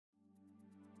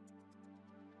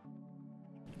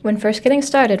When first getting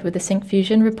started with the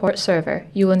Syncfusion report server,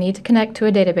 you will need to connect to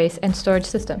a database and storage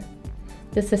system.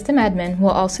 The system admin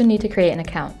will also need to create an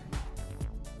account.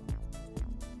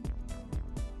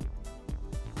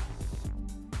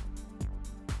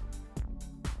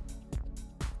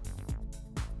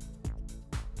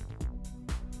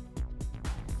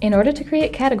 In order to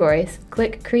create categories,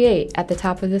 click Create at the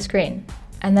top of the screen,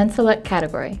 and then select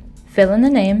Category. Fill in the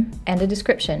name and a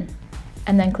description,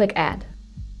 and then click Add.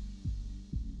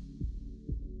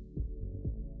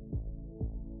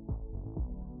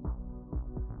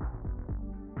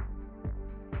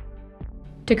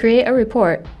 To create a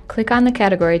report, click on the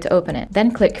category to open it,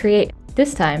 then click Create.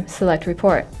 This time, select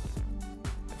Report.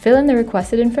 Fill in the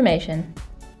requested information,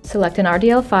 select an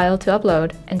RDL file to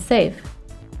upload, and save.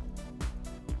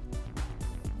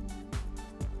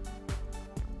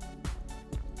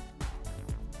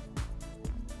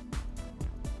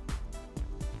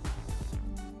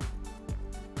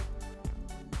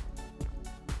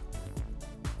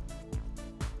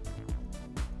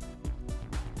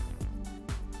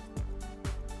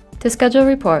 To schedule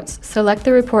reports, select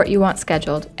the report you want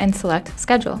scheduled and select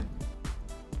Schedule.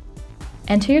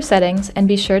 Enter your settings and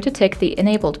be sure to tick the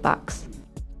Enabled box.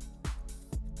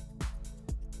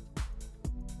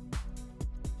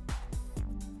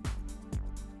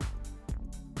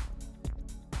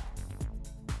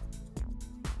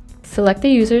 Select the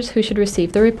users who should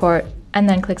receive the report and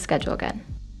then click Schedule again.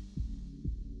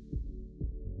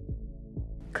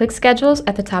 Click Schedules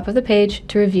at the top of the page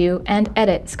to review and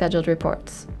edit scheduled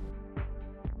reports.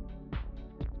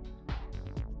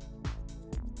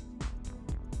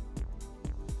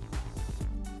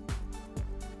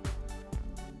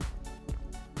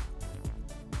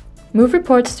 Move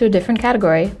reports to a different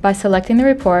category by selecting the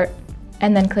report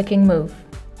and then clicking Move.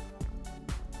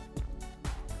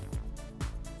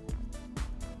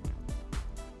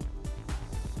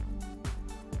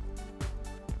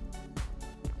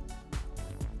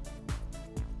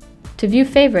 To view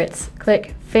favorites,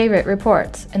 click Favorite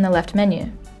Reports in the left menu.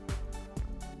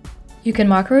 You can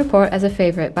mark a report as a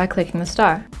favorite by clicking the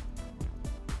star,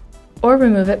 or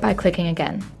remove it by clicking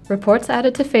again. Reports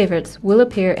added to favorites will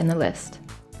appear in the list.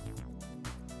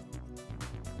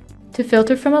 To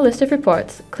filter from a list of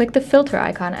reports, click the filter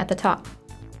icon at the top.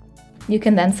 You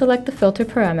can then select the filter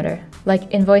parameter,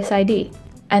 like Invoice ID,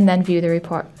 and then view the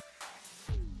report.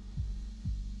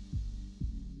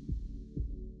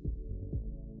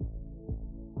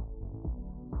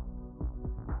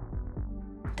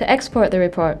 To export the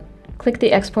report, click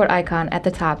the export icon at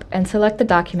the top and select the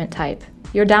document type.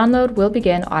 Your download will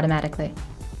begin automatically.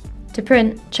 To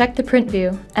print, check the print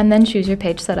view and then choose your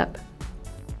page setup.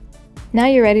 Now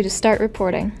you're ready to start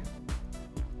reporting.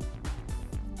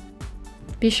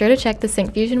 Be sure to check the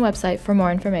Syncfusion website for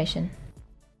more information.